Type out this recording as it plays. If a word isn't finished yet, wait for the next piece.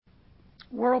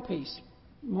World peace,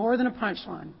 more than a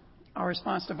punchline, our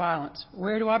response to violence.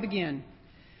 Where do I begin?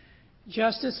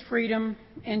 Justice, freedom,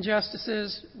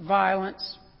 injustices,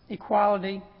 violence,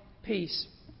 equality, peace.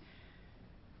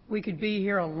 We could be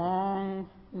here a long,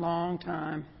 long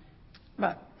time.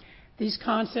 But these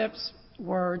concepts,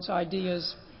 words,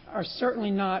 ideas are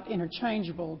certainly not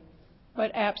interchangeable,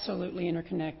 but absolutely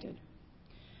interconnected.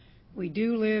 We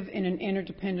do live in an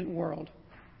interdependent world.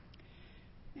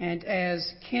 And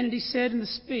as Kennedy said in the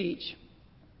speech,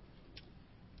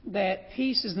 that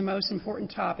peace is the most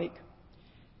important topic,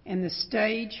 and the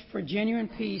stage for genuine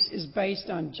peace is based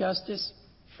on justice,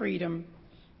 freedom,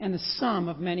 and the sum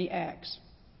of many acts.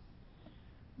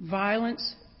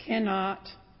 Violence cannot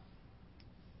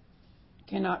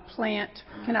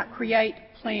create,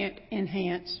 plant,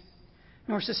 enhance,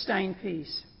 nor sustain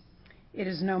peace. It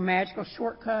is no magical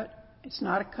shortcut. It's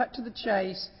not a cut to the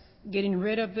chase, getting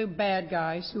rid of the bad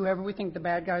guys, whoever we think the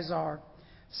bad guys are,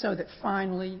 so that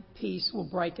finally peace will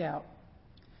break out.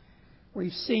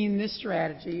 We've seen this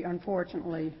strategy,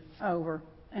 unfortunately, over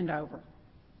and over.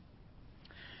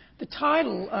 The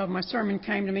title of my sermon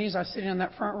came to me as I was sitting on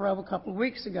that front row a couple of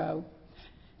weeks ago,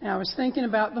 and I was thinking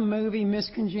about the movie Miss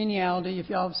Congeniality. If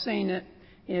y'all have seen it,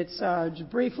 it's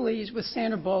briefly with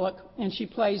Sandra Bullock, and she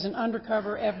plays an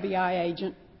undercover FBI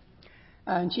agent.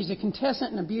 And she's a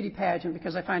contestant in a beauty pageant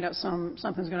because I find out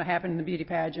something's going to happen in the beauty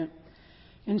pageant.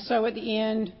 And so at the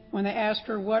end, when they ask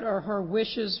her what are her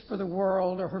wishes for the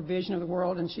world or her vision of the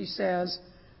world, and she says,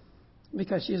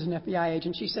 because she is an FBI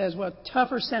agent, she says, well,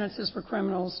 tougher sentences for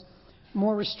criminals,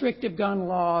 more restrictive gun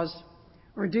laws,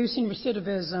 reducing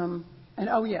recidivism, and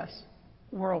oh yes,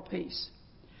 world peace.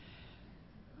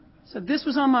 So this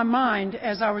was on my mind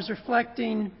as I was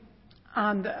reflecting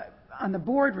on the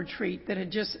board retreat that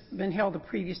had just been held the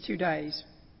previous 2 days.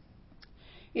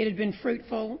 It had been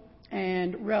fruitful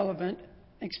and relevant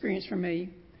experience for me.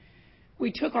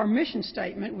 We took our mission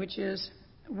statement, which is,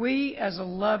 we as a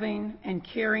loving and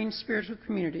caring spiritual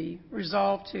community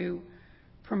resolve to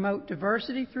promote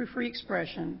diversity through free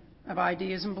expression of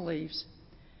ideas and beliefs,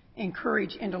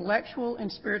 encourage intellectual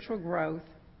and spiritual growth,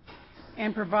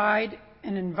 and provide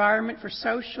an environment for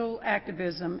social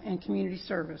activism and community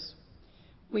service.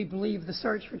 We believe the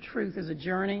search for truth is a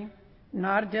journey,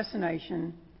 not a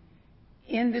destination.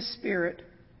 In this spirit,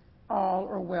 all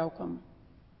are welcome.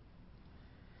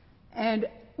 And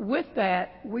with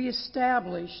that, we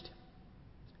established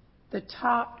the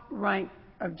top-ranked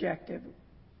objective,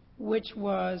 which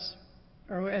was,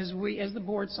 or as the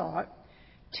board saw it,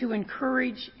 to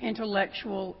encourage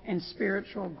intellectual and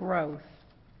spiritual growth.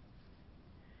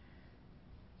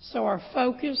 So our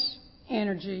focus,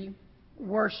 energy,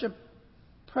 worship,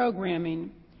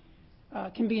 programming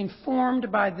can be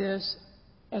informed by this,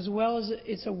 as well as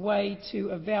it's a way to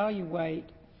evaluate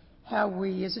how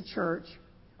we as a church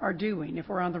are doing, if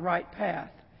we're on the right path,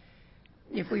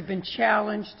 if we've been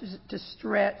challenged to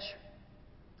stretch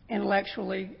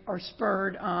intellectually or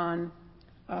spurred on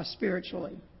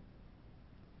spiritually.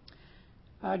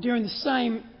 During the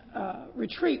same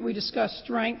retreat, we discussed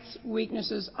strengths,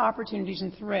 weaknesses, opportunities,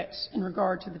 and threats in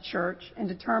regard to the church, and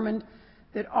determined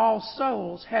that All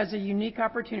Souls has a unique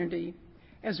opportunity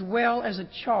as well as a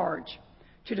charge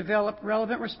to develop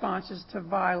relevant responses to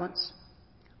violence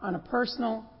on a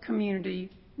personal, community,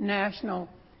 national,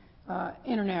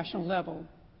 international level.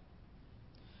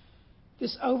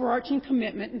 This overarching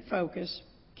commitment and focus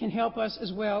can help us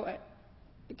as well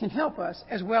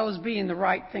as being the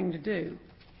right thing to do.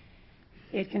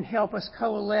 It can help us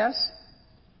coalesce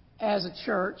as a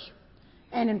church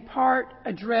and in part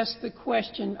address the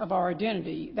question of our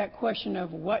identity, that question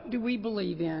of what do we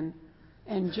believe in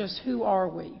and just who are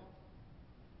we.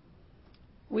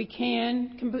 We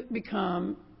can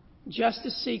become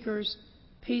justice seekers,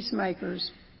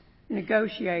 peacemakers,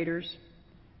 negotiators,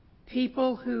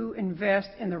 people who invest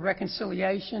in the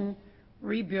reconciliation,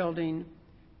 rebuilding,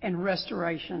 and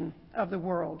restoration of the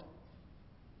world.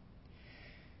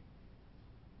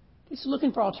 This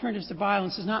looking for alternatives to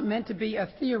violence is not meant to be a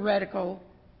theoretical,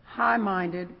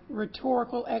 high-minded,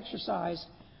 rhetorical exercise,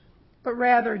 but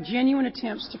rather genuine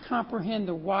attempts to comprehend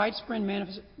the widespread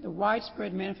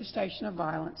manifestation of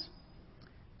violence,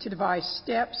 to devise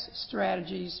steps,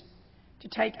 strategies, to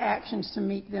take actions to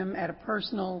meet them at a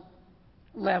personal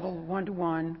level,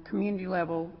 one-to-one, community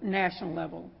level, national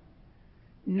level.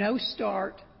 No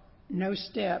start, no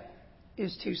step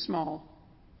is too small.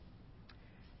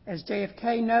 As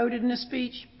JFK noted in a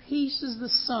speech, peace is the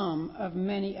sum of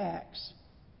many acts.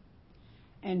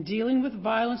 And dealing with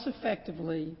violence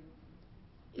effectively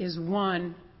is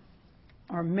one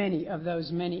or many of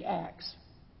those many acts.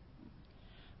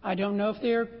 I don't know if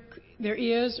there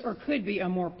is or could be a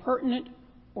more pertinent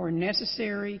or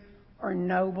necessary or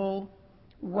noble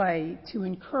way to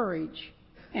encourage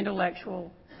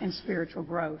intellectual and spiritual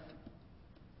growth.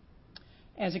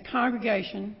 As a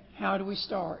congregation, how do we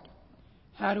start?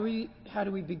 How do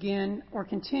we begin or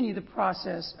continue the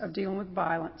process of dealing with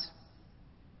violence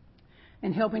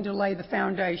and helping to lay the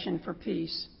foundation for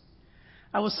peace?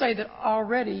 I will say that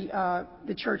already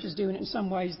the church is doing it in some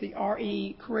ways. The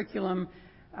RE curriculum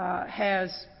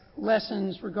has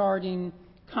lessons regarding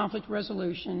conflict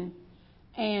resolution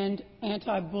and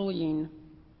anti-bullying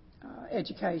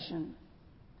education.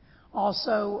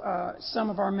 Also, some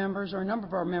of our members, or a number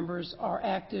of our members, are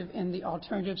active in the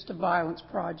Alternatives to Violence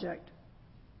project.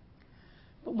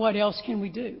 But what else can we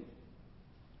do?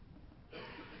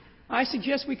 I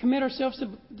suggest we commit ourselves to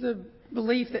the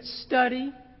belief that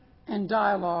study and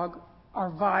dialogue are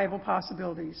viable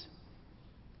possibilities.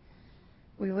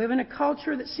 We live in a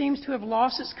culture that seems to have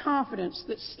lost its confidence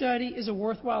that study is a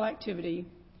worthwhile activity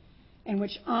and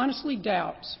which honestly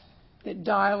doubts that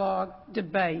dialogue,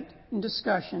 debate, and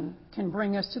discussion can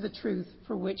bring us to the truth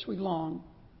for which we long.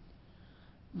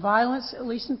 Violence, at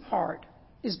least in part,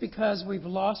 is because we've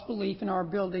lost belief in our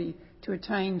ability to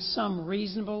attain some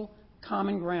reasonable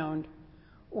common ground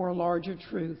or a larger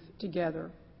truth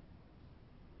together.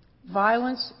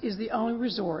 Violence is the only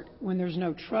resort when there's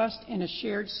no trust in a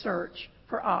shared search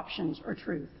for options or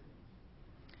truth.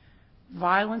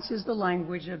 Violence is the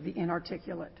language of the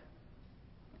inarticulate.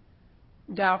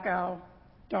 Dachau,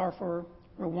 Darfur,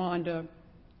 Rwanda,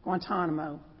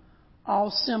 Guantanamo, all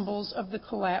symbols of the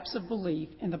collapse of belief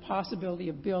in the possibility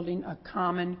of building a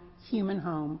common human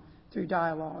home through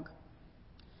dialogue.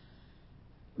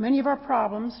 Many of our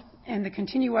problems and the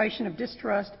continuation of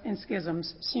distrust and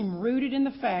schisms seem rooted in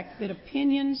the fact that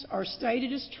opinions are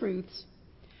stated as truths,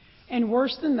 and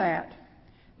worse than that,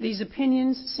 these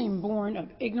opinions seem born of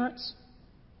ignorance,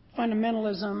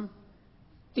 fundamentalism,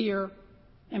 fear,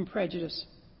 and prejudice.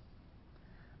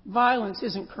 Violence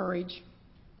isn't courage.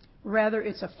 Rather,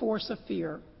 it's a force of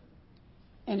fear,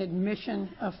 an admission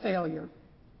of failure.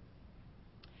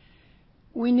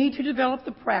 We need to develop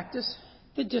the practice,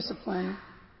 the discipline,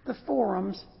 the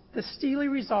forums, the steely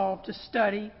resolve to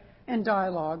study and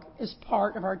dialogue as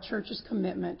part of our church's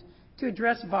commitment to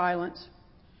address violence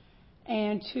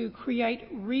and to create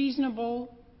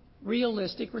reasonable,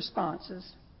 realistic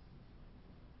responses.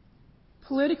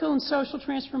 Political and social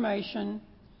transformation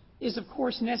is, of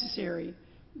course, necessary,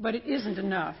 but it isn't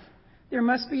enough. There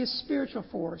must be a spiritual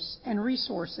force and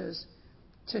resources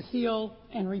to heal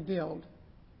and rebuild,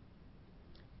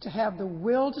 to have the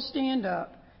will to stand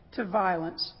up to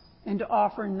violence and to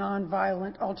offer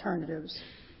nonviolent alternatives.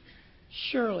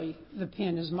 Surely the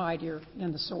pen is mightier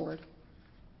than the sword.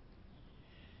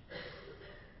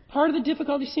 Part of the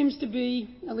difficulty seems to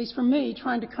be, at least for me,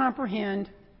 trying to comprehend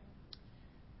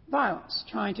violence,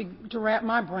 trying to wrap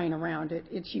my brain around it.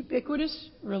 It's ubiquitous,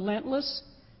 relentless,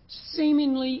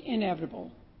 seemingly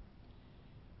inevitable.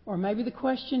 Or maybe the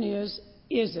question is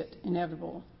it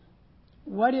inevitable?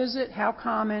 What is it? How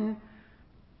common?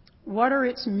 What are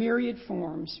its myriad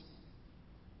forms?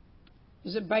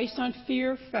 Is it based on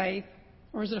fear, faith,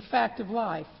 or is it a fact of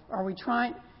life? Are we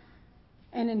trying,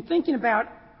 and in thinking about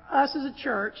us as a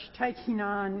church taking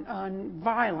on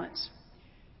violence,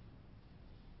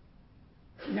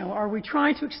 are we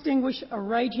trying to extinguish a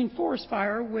raging forest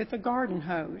fire with a garden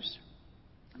hose?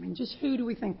 I mean, just who do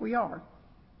we think we are?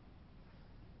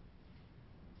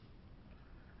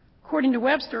 According to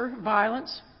Webster,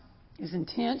 violence is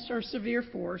intense or severe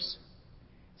force,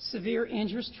 severe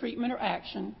injurious treatment or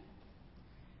action,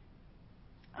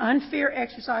 unfair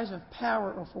exercise of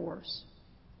power or force.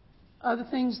 Other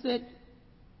things that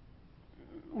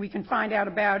we can find out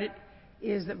about it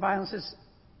is that violence is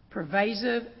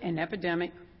pervasive and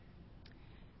epidemic.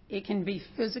 It can be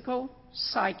physical,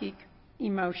 psychic,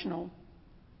 emotional.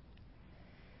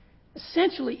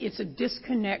 Essentially, it's a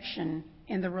disconnection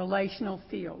in the relational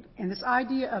field. And this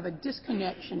idea of a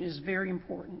disconnection is very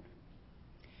important,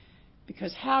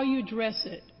 because how you address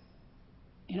it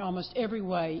in almost every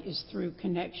way is through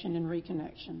connection and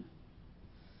reconnection.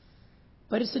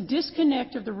 But it's a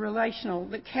disconnect of the relational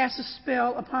that casts a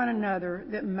spell upon another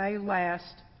that may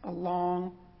last a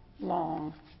long,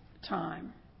 long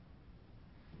time.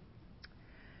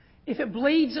 If it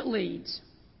bleeds, it leads.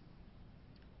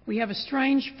 We have a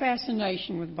strange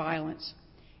fascination with violence.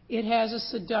 It has a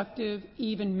seductive,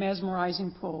 even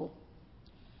mesmerizing pull.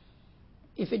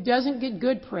 If it doesn't get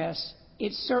good press,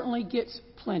 it certainly gets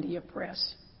plenty of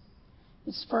press.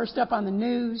 It's first up on the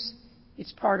news.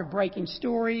 It's part of breaking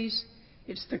stories.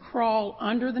 It's the crawl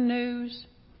under the news.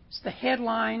 It's the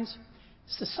headlines.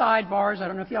 It's the sidebars. I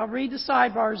don't know if y'all read the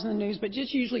sidebars in the news, but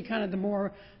just usually kind of the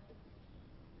more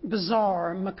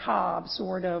bizarre, macabre,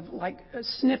 sort of like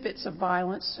snippets of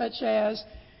violence, such as,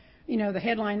 the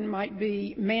headline might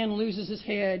be, "Man loses his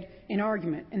head in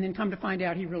argument," and then come to find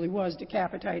out he really was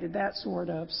decapitated, that sort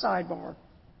of sidebar.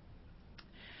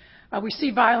 We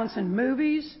see violence in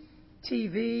movies,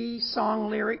 TV, song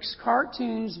lyrics,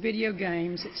 cartoons, video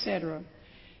games, etc.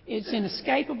 It's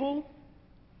inescapable,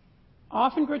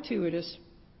 often gratuitous,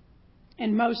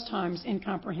 and most times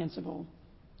incomprehensible.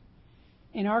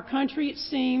 In our country, it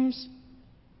seems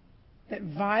that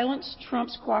violence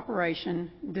trumps cooperation,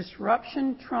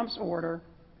 disruption trumps order,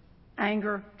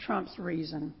 anger trumps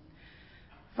reason.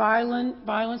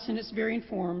 Violence in its varying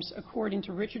forms, according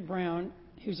to Richard Brown,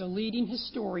 who's a leading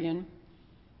historian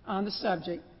on the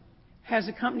subject, has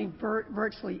accompanied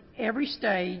virtually every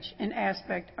stage and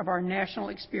aspect of our national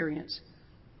experience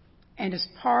and is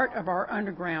part of our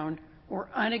underground or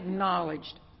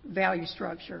unacknowledged value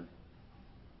structure.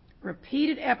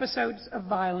 Repeated episodes of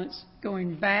violence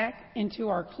going back into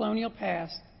our colonial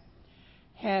past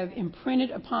have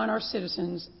imprinted upon our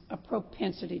citizens a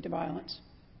propensity to violence.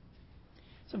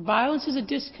 So violence is a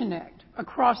disconnect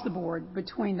across the board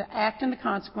between the act and the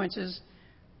consequences,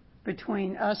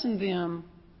 between us and them,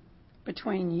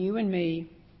 between you and me,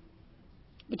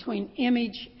 between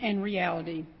image and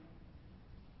reality.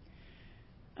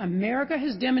 America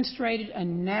has demonstrated a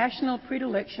national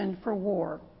predilection for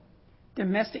war,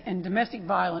 domestic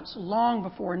violence long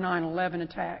before 9/11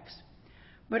 attacks.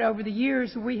 But over the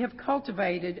years, we have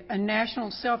cultivated a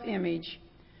national self-image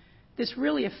that's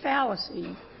really a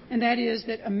fallacy, and that is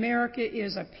that America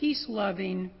is a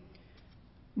peace-loving,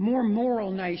 more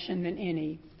moral nation than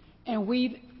any. And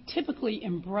we've typically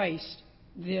embraced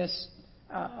this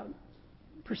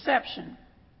perception.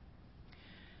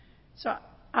 So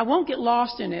I won't get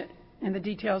lost in the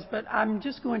details, but I'm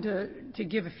just going to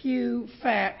give a few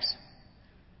facts,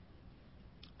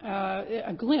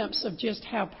 a glimpse of just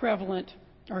how prevalent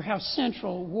or how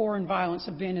central war and violence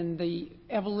have been in the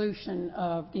evolution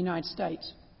of the United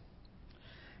States.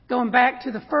 Going back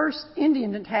to the first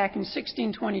Indian attack in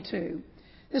 1622,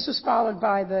 this was followed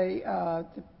by the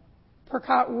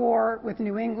Purkot War with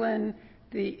New England,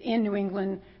 in New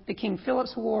England, the King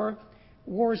Philip's War,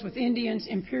 wars with Indians,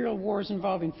 imperial wars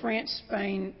involving France,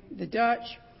 Spain, the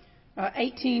Dutch,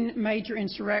 18 major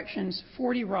insurrections,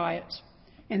 40 riots,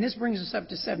 and this brings us up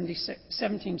to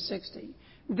 1760.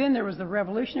 Then there was the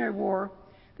Revolutionary War,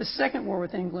 the Second War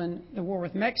with England, the War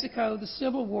with Mexico, the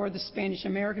Civil War, the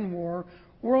Spanish-American War,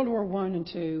 World War I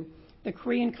and II, the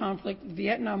Korean conflict, the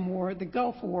Vietnam War, the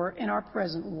Gulf War, and our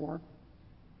present war.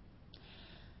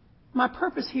 My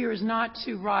purpose here is not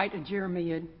to write a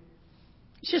Jeremiad.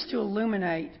 It's just to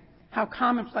illuminate how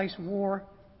commonplace war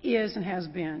is and has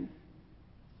been.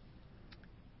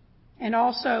 And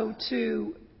also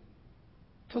to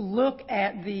look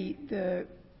at the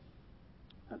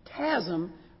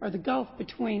chasm or the gulf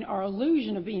between our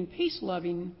illusion of being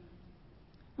peace-loving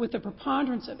with the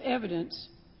preponderance of evidence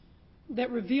that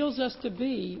reveals us to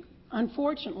be,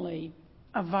 unfortunately,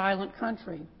 a violent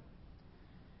country.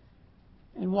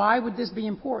 And why would this be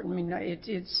important? I mean,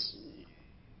 it's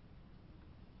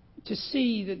to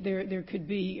see that there could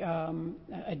be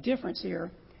a difference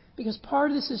here, because part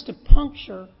of this is to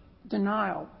puncture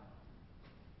denial.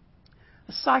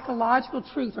 A psychological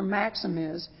truth or maxim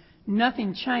is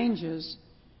nothing changes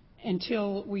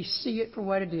until we see it for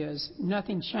what it is.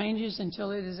 Nothing changes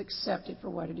until it is accepted for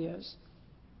what it is.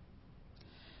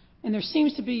 And there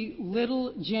seems to be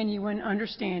little genuine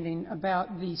understanding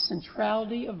about the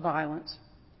centrality of violence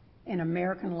in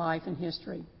American life and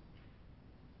history.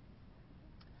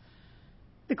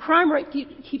 The crime rate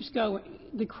keeps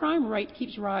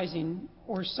rising,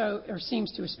 or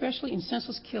seems to, especially in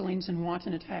senseless killings and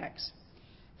wanton attacks.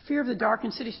 Fear of the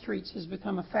darkened city streets has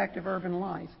become a fact of urban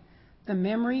life. The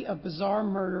memory of bizarre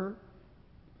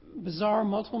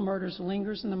multiple murders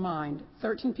lingers in the mind.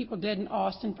 13 people dead in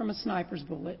Austin from a sniper's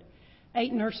bullet.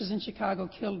 8 nurses in Chicago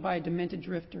killed by a demented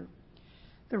drifter.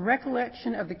 The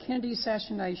recollection of the Kennedy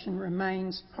assassination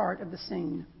remains part of the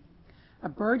scene. A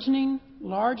burgeoning,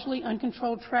 largely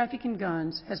uncontrolled traffic in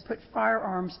guns has put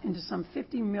firearms into some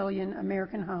 50 million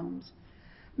American homes,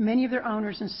 many of their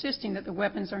owners insisting that the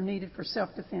weapons are needed for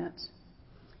self-defense.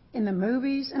 In the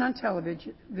movies and on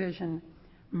television,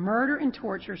 murder and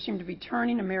torture seem to be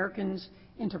turning Americans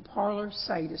into parlor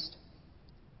sadists.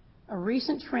 A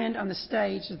recent trend on the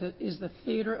stage is the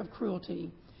theater of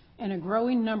cruelty, and a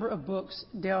growing number of books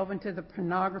delve into the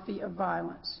pornography of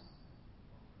violence.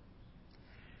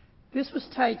 This was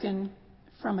taken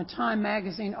from a Time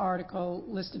magazine article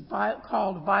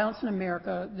called Violence in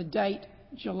America, the date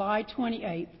July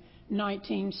 28,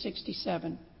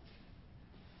 1967.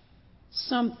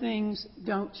 Some things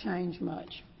don't change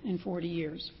much in 40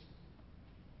 years.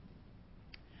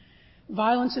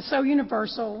 Violence is so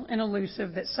universal and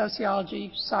elusive that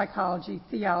sociology, psychology,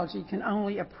 theology can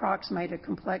only approximate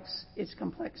its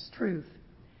complex truth.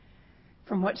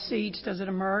 From what seeds does it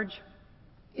emerge?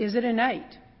 Is it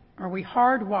innate? Are we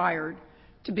hardwired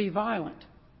to be violent?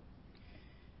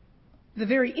 The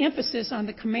very emphasis on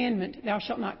the commandment, thou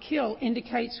shalt not kill,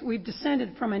 indicates we've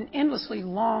descended from an endlessly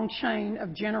long chain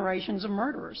of generations of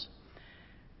murderers.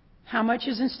 How much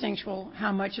is instinctual?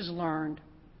 How much is learned?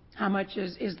 How much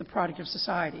is the product of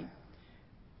society?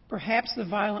 Perhaps the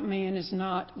violent man is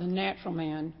not the natural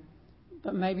man,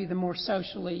 but maybe the more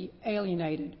socially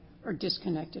alienated or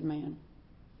disconnected man.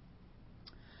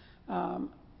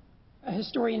 A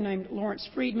historian named Lawrence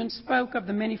Friedman spoke of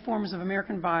the many forms of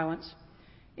American violence,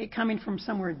 it coming from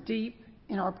somewhere deep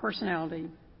in our personality,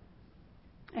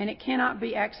 and it cannot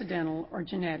be accidental or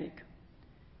genetic.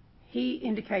 He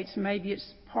indicates maybe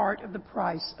it's part of the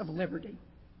price of liberty.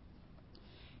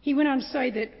 He went on to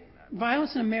say that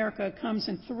violence in America comes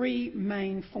in three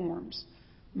main forms: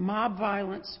 mob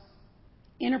violence,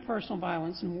 interpersonal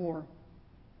violence, and war.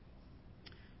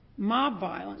 Mob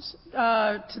violence.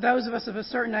 To those of us of a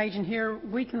certain age in here,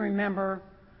 we can remember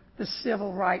the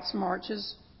civil rights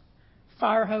marches,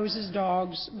 fire hoses,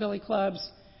 dogs, billy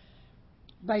clubs,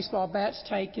 baseball bats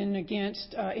taken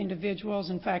against individuals.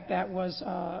 In fact, that was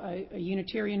a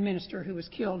Unitarian minister who was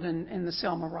killed in the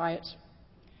Selma riots.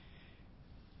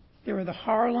 There were the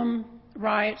Harlem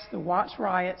riots, the Watts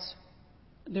riots.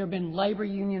 There have been labor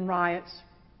union riots.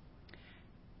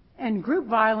 And group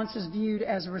violence is viewed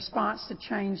as a response to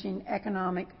changing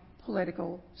economic,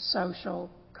 political, social,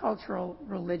 cultural,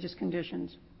 religious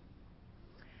conditions.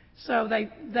 So they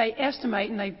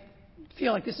estimate, and they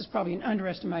feel like this is probably an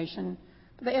underestimation,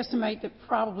 but they estimate that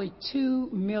probably 2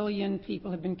 million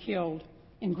people have been killed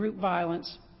in group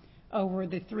violence over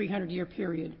the 300-year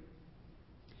period.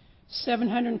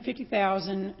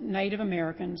 750,000 Native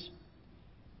Americans,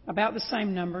 about the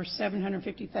same number,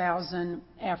 750,000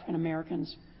 African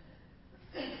Americans,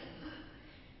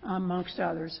 amongst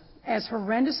others. As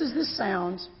horrendous as this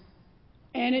sounds,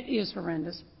 and it is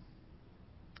horrendous,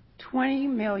 2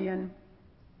 million,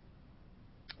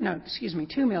 it was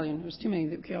 2 million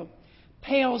that were killed,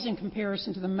 pales in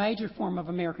comparison to the major form of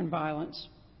American violence,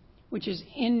 which is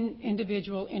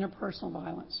individual interpersonal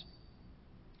violence,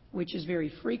 which is very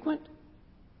frequent,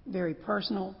 very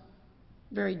personal,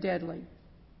 very deadly.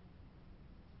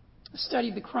 A study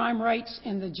of the crime rates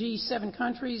in the G7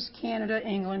 countries, Canada,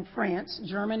 England, France,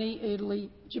 Germany, Italy,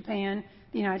 Japan,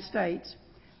 the United States,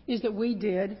 is that we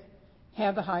did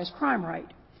have the highest crime rate.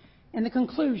 And the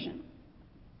conclusion,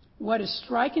 what is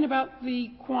striking about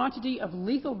the quantity of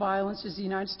lethal violence in the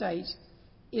United States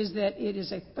is that it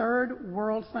is a third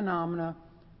world phenomena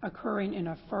occurring in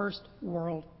a first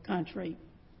world country.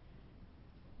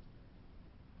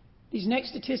 These next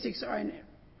statistics are,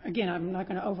 again, I'm not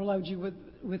going to overload you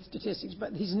with statistics,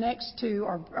 but these next two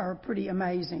are pretty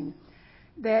amazing.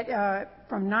 That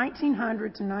from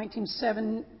 1900 to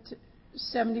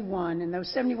 1971, in those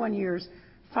 71 years,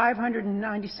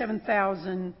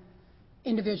 597,000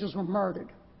 individuals were murdered,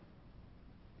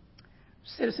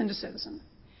 citizen to citizen.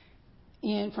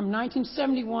 And from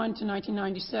 1971 to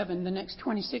 1997, the next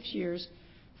 26 years,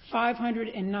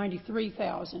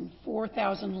 593,000,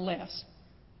 4,000 less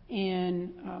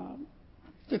in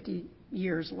 50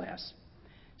 years less.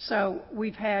 So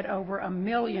we've had over 1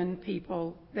 million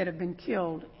people that have been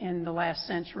killed in the last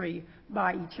century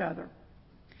by each other.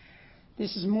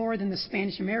 This is more than the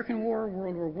Spanish-American War,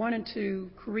 World War I and II,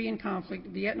 Korean conflict,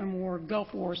 Vietnam War,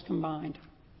 Gulf Wars combined.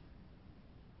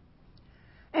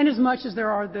 And as much as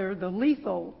there are the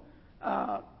lethal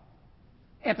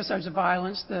episodes of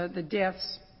violence, the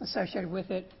deaths associated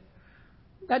with it,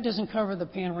 that doesn't cover the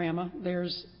panorama.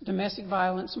 There's domestic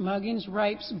violence, muggings,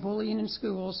 rapes, bullying in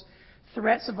schools,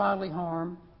 threats of bodily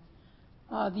harm,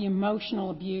 the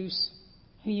emotional abuse,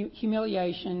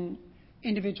 humiliation,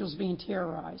 individuals being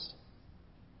terrorized.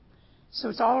 So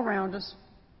it's all around us,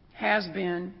 has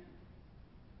been,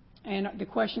 and the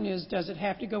question is, does it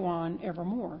have to go on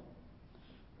evermore?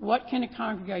 What can a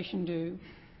congregation do?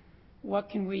 What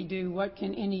can we do? What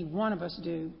can any one of us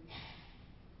do?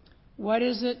 What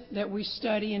is it that we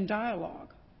study in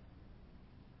dialogue?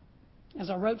 As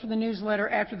I wrote for the newsletter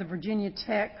after the Virginia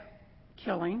Tech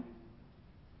killing,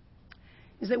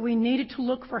 is that we needed to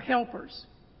look for helpers,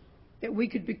 that we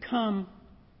could become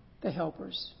the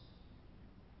helpers.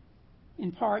 In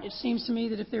part, it seems to me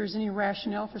that if there is any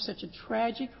rationale for such a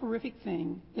tragic, horrific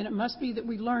thing, then it must be that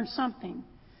we learn something,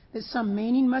 that some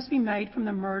meaning must be made from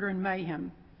the murder and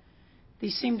mayhem,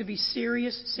 These seem to be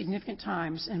serious, significant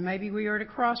times, and maybe we are at a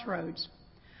crossroads.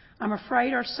 I'm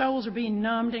afraid our souls are being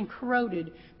numbed and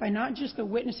corroded by not just the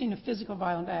witnessing of physical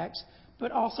violent acts,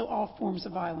 but also all forms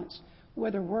of violence,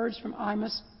 whether words from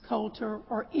Imus, Coulter,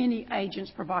 or any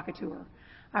agents provocateur.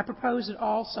 I propose that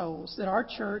all souls, that our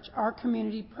church, our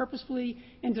community, purposefully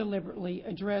and deliberately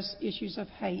address issues of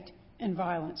hate and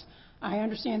violence. I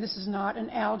understand this is not an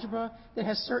algebra that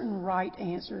has certain right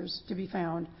answers to be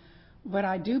found, but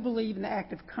I do believe in the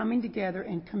act of coming together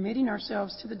and committing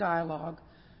ourselves to the dialogue,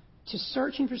 to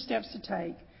searching for steps to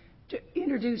take, to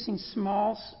introducing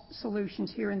small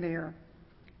solutions here and there,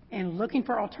 and looking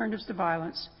for alternatives to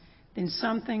violence, then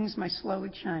some things may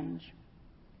slowly change.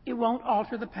 It won't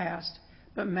alter the past,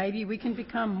 but maybe we can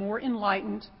become more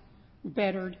enlightened,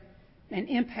 bettered, and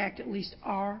impact at least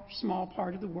our small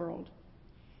part of the world.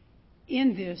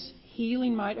 In this,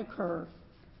 healing might occur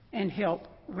and help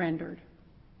rendered.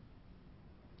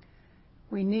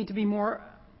 We need to be more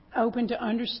open to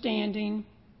understanding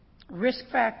risk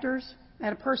factors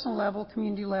at a personal level,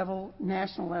 community level,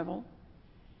 national level,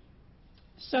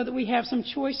 so that we have some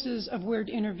choices of where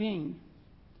to intervene.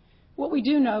 What we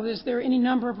do know is there are any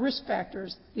number of risk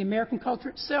factors. The American culture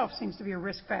itself seems to be a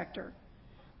risk factor.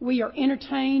 We are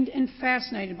entertained and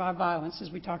fascinated by violence,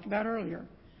 as we talked about earlier.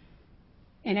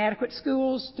 Inadequate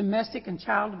schools, domestic and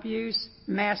child abuse,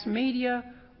 mass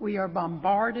media, we are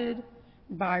bombarded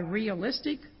by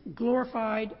realistic,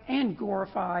 glorified, and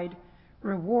glorified,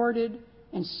 rewarded,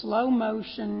 and slow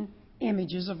motion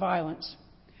images of violence,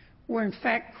 where in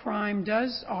fact crime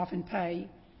does often pay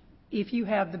if you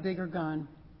have the bigger gun.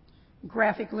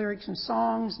 Graphic lyrics and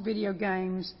songs, video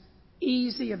games,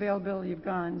 easy availability of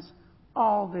guns,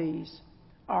 all these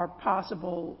are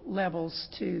possible levels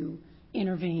to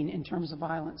intervene in terms of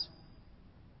violence.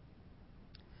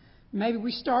 Maybe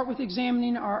we start with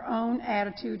examining our own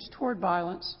attitudes toward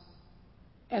violence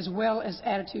as well as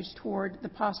attitudes toward the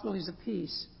possibilities of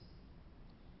peace.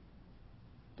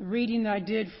 The reading that I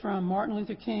did from Martin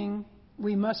Luther King,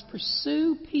 we must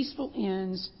pursue peaceful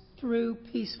ends through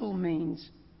peaceful means.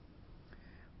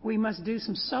 We must do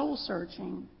some soul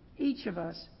searching, each of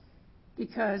us,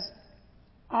 because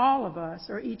all of us,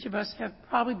 or each of us, have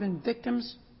probably been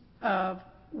victims of,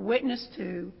 witness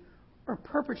to, or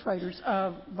perpetrators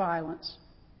of violence.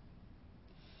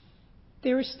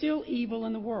 There is still evil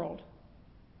in the world,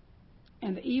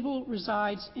 and the evil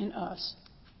resides in us.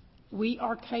 We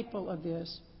are capable of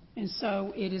this, and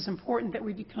so it is important that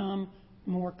we become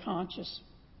more conscious.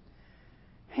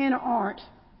 Hannah Arendt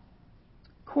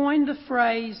coined the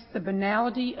phrase, the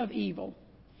banality of evil.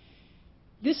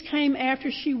 This came after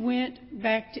she went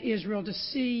back to Israel to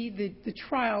see the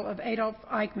trial of Adolf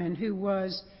Eichmann, who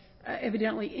was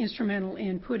evidently instrumental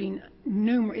in putting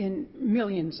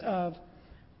millions of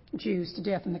Jews to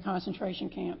death in the concentration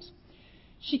camps.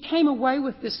 She came away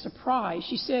with this surprise.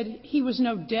 She said, he was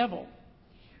no devil.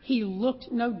 He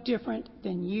looked no different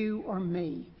than you or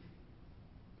me.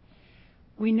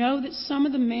 We know that some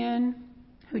of the men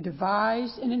who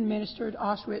devised and administered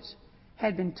Auschwitz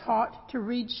had been taught to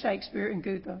read Shakespeare and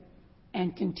Goethe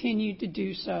and continued to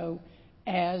do so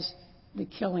as the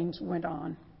killings went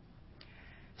on.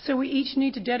 So we each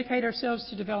need to dedicate ourselves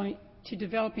to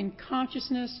developing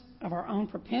consciousness of our own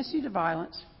propensity to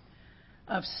violence,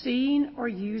 of seeing or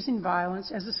using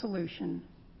violence as a solution.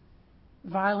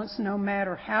 Violence, no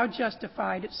matter how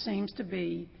justified it seems to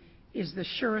be, is the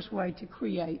surest way to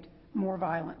create more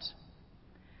violence.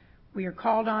 We are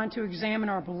called on to examine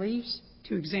our beliefs,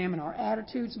 to examine our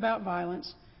attitudes about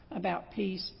violence, about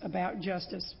peace, about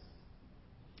justice.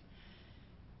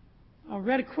 I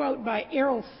read a quote by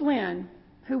Errol Flynn,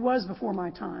 who was before my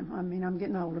time. I mean, I'm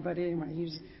getting older, but anyway, he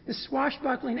was the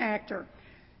swashbuckling actor.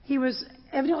 He was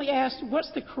evidently asked,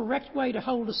 what's the correct way to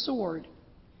hold a sword?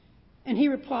 And he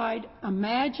replied,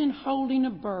 imagine holding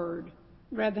a bird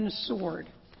rather than a sword.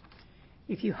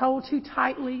 If you hold too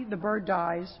tightly, the bird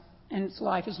dies and its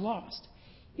life is lost.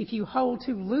 If you hold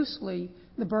too loosely,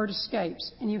 the bird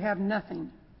escapes and you have nothing.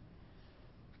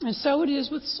 And so it is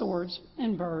with swords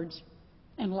and birds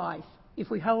and life. If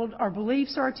we hold our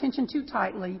beliefs or our attention too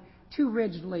tightly, too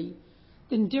rigidly,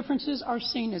 then differences are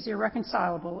seen as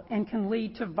irreconcilable and can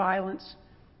lead to violence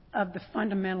of the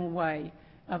fundamental way,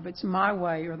 of it's my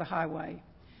way or the highway.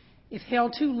 If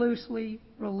held too loosely,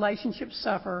 relationships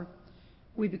suffer,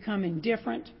 we become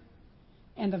indifferent,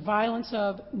 and the violence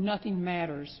of nothing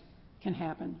matters can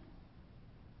happen.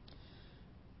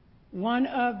 One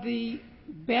of the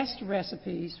best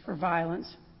recipes for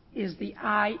violence is the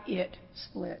I-it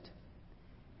split.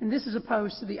 And this is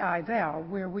opposed to the I-thou,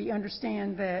 where we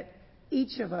understand that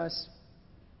each of us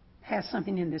has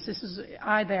something in this.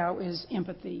 I-thou is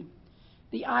empathy.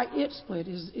 The I-it split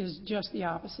is just the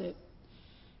opposite.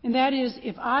 And that is,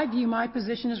 if I view my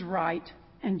position as right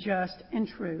and just and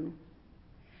true,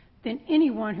 then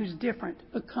anyone who's different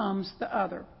becomes the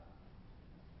other.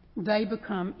 They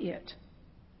become it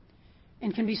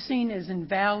and can be seen as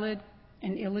invalid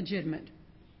and illegitimate,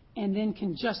 and then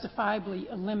can justifiably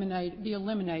be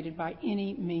eliminated by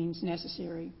any means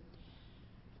necessary.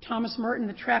 Thomas Merton,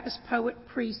 the Trappist poet,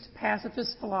 priest,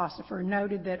 pacifist, philosopher,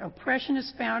 noted that oppression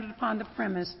is founded upon the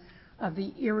premise of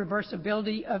the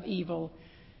irreversibility of evil,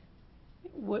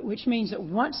 which means that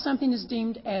once something is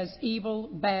deemed as evil,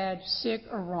 bad, sick,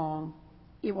 or wrong,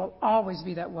 it will always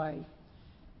be that way.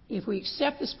 If we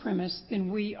accept this premise,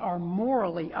 then we are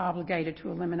morally obligated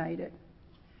to eliminate it.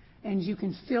 And you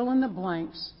can fill in the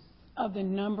blanks of the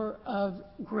number of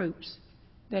groups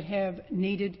that have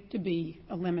needed to be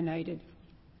eliminated.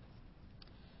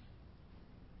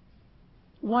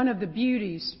 One of the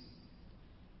beauties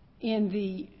in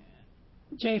the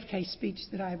JFK speech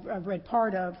that I've read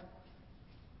part of,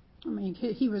 I mean,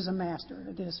 he was a master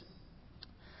at this.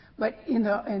 But in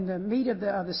the meat of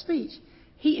the speech,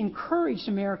 he encouraged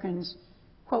Americans,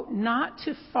 quote, not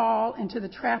to fall into the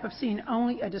trap of seeing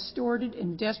only a distorted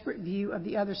and desperate view of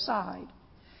the other side.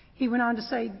 He went on to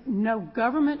say, no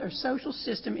government or social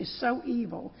system is so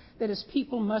evil that its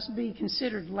people must be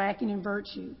considered lacking in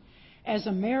virtue. As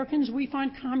Americans, we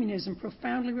find communism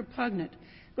profoundly repugnant,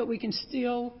 but we can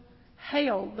still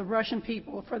hail the Russian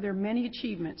people for their many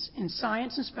achievements in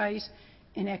science and space,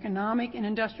 in economic and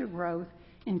industrial growth,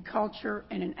 in culture,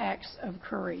 and in acts of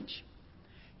courage.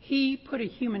 He put a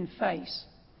human face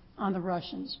on the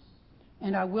Russians.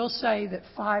 And I will say that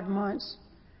 5 months,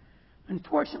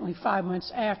 unfortunately 5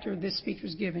 months after this speech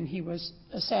was given, he was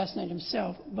assassinated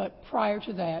himself. But prior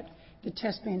to that, the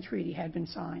Test Ban Treaty had been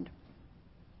signed.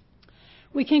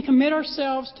 We can commit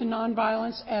ourselves to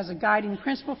nonviolence as a guiding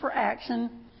principle for action.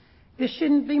 This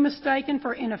shouldn't be mistaken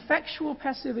for ineffectual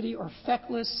passivity or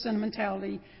feckless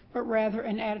sentimentality, but rather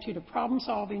an attitude of problem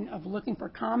solving, of looking for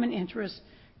common interests,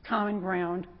 common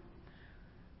ground,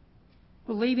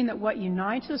 believing that what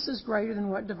unites us is greater than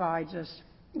what divides us.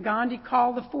 Gandhi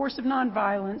called the force of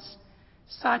nonviolence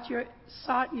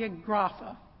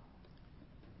satyagraha,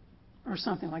 or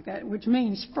something like that, which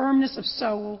means firmness of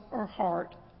soul or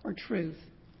heart or truth.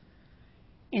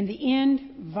 In the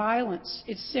end, violence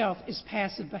itself is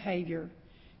passive behavior.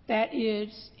 That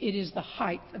is, it is the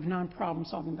height of non-problem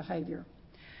solving behavior.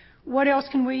 What else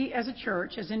can we as a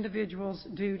church, as individuals,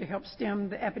 do to help stem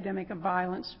the epidemic of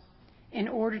violence in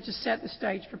order to set the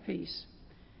stage for peace?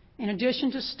 In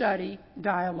addition to study,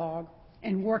 dialogue,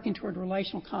 and working toward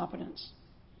relational competence.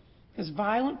 Because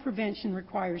violent prevention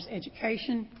requires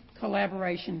education,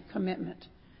 collaboration, commitment.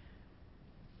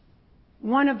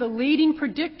 One of the leading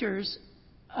predictors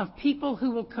of people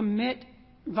who will commit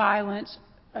violence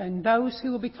and those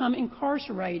who will become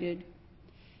incarcerated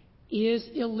is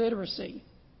illiteracy.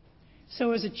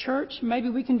 So as a church, maybe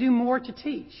we can do more to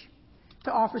teach,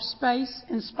 to offer space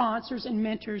and sponsors and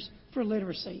mentors for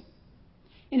literacy.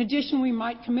 In addition, we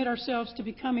might commit ourselves to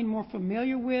becoming more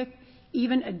familiar with,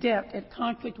 even adept at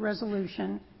conflict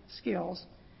resolution skills,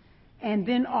 and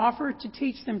then offer to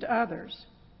teach them to others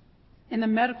in the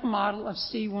medical model of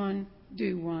see one,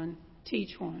 do one,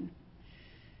 teach one.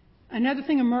 Another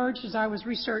thing emerged as I was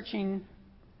researching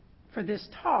for this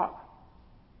talk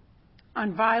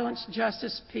on violence,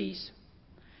 justice, peace.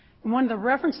 And one of the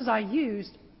references I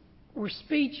used were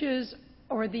speeches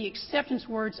or the acceptance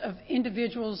words of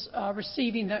individuals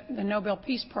receiving the Nobel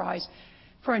Peace Prize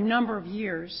for a number of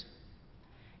years.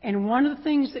 And one of the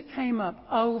things that came up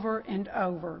over and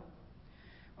over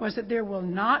was that there will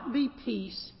not be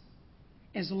peace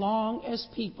as long as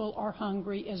people are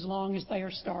hungry, as long as they are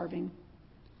starving.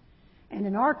 And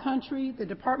in our country, the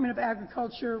Department of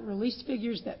Agriculture released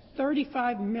figures that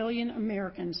 35 million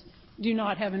Americans do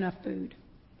not have enough food.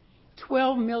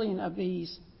 12 million of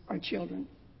these are children.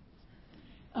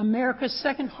 America's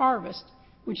Second Harvest,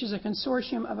 which is a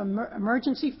consortium of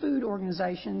emergency food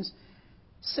organizations,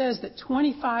 says that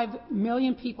 25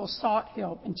 million people sought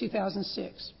help in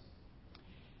 2006.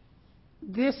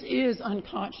 This is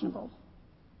unconscionable.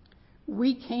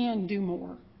 We can do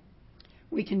more.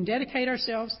 We can dedicate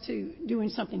ourselves to doing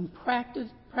something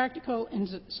practical and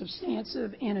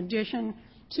substantive in addition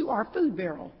to our food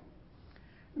barrel.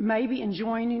 Maybe in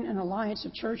joining an alliance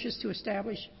of churches to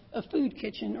establish a food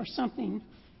kitchen or something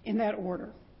in that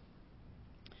order.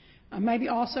 Maybe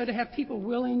also to have people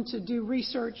willing to do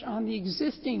research on the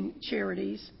existing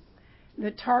charities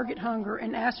that target hunger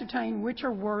and ascertain which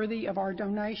are worthy of our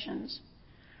donations,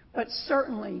 but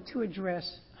certainly to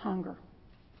address hunger.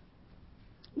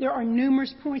 There are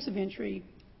numerous points of entry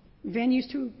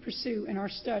venues to pursue in our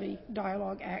study,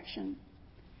 dialogue, action.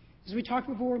 As we talked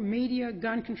before, media,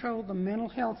 gun control, the mental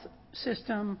health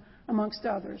system, amongst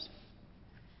others.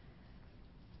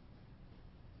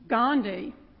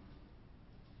 Gandhi,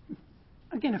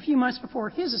 again, a few months before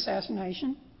his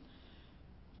assassination,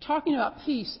 talking about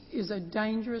peace is a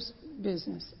dangerous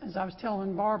business. As I was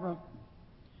telling Barbara,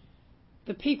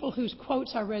 the people whose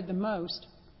quotes I read the most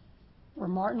were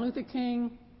Martin Luther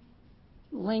King,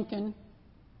 Lincoln,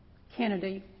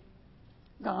 Kennedy,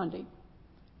 Gandhi.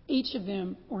 Each of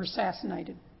them were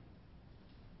assassinated.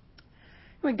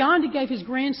 When Gandhi gave his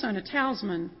grandson a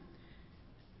talisman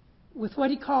with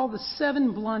what he called the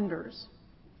 7 blunders.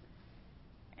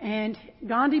 And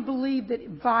Gandhi believed that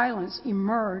violence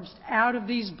emerged out of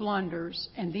these blunders.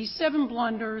 And these 7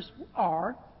 blunders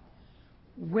are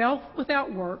wealth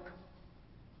without work,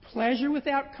 pleasure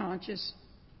without conscience,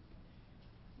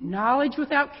 knowledge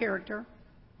without character,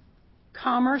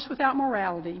 commerce without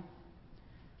morality,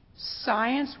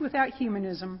 science without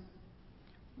humanism,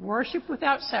 worship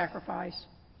without sacrifice,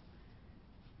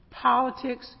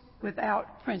 politics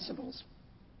without principles.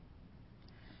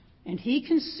 And he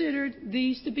considered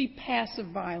these to be passive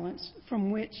violence,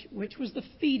 from which was the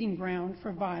feeding ground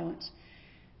for violence.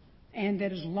 And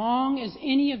that as long as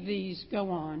any of these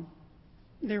go on,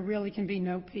 there really can be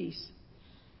no peace.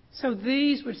 So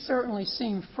these would certainly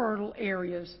seem fertile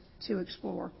areas to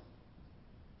explore.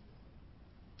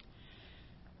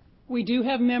 We do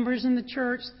have members in the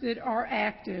church that are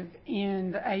active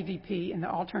in the AVP, in the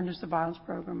Alternatives to Violence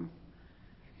program.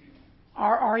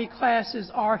 Our RE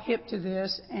classes are hip to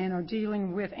this and are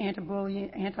dealing with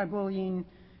anti-bullying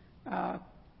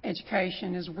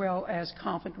education as well as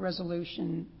conflict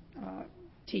resolution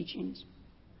teachings.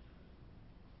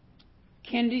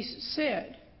 Kennedy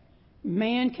said,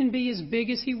 man can be as big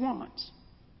as he wants.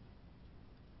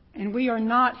 And we are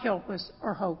not helpless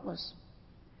or hopeless.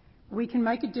 We can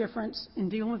make a difference in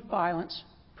dealing with violence,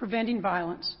 preventing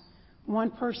violence,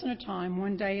 one person at a time,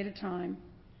 one day at a time.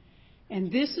 And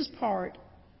this is part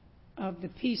of the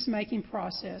peacemaking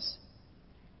process,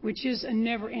 which is a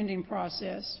never-ending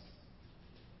process.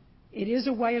 It is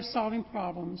a way of solving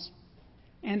problems,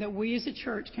 and that we as a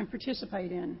church can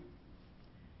participate in.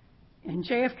 In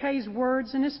JFK's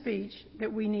words in his speech,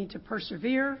 that we need to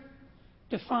persevere,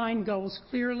 define goals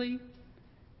clearly,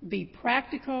 be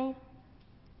practical.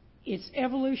 It's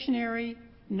evolutionary,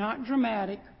 not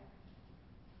dramatic.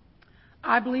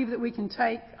 I believe that we can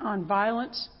take on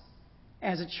violence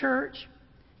as a church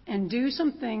and do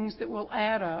some things that will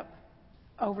add up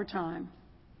over time.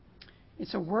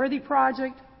 It's a worthy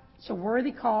project. It's a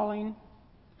worthy calling.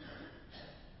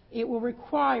 It will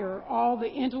require all the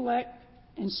intellect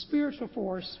and spiritual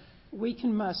force we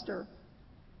can muster.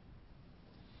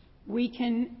 We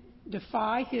can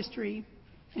defy history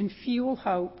and fuel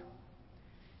hope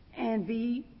and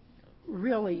be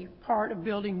really part of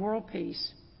building world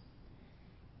peace.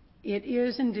 It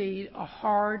is indeed a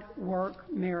hard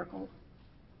work miracle.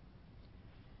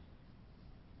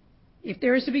 If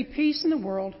there is to be peace in the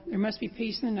world, there must be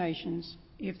peace in the nations.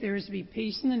 If there is to be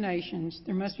peace in the nations,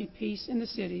 there must be peace in the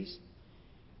cities.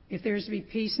 If there is to be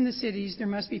peace in the cities, there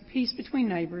must be peace between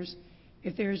neighbors.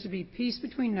 If there is to be peace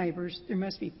between neighbors, there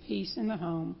must be peace in the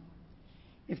home.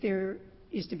 If there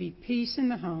is to be peace in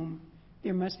the home,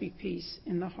 there must be peace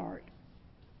in the heart.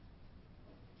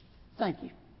 Thank you.